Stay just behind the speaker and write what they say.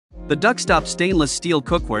The Duxtop stainless steel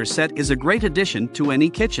cookware set is a great addition to any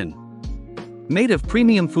kitchen. Made of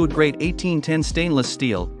premium food-grade 1810 stainless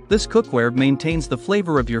steel, this cookware maintains the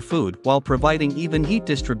flavor of your food while providing even heat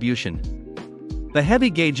distribution. The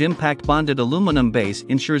heavy-gauge impact-bonded aluminum base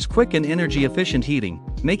ensures quick and energy-efficient heating,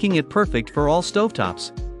 making it perfect for all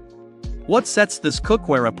stovetops. What sets this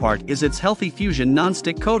cookware apart is its healthy fusion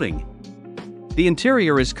non-stick coating. The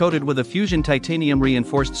interior is coated with a fusion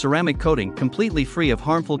titanium-reinforced ceramic coating completely free of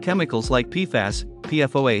harmful chemicals like PFAS,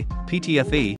 PFOA, PTFE,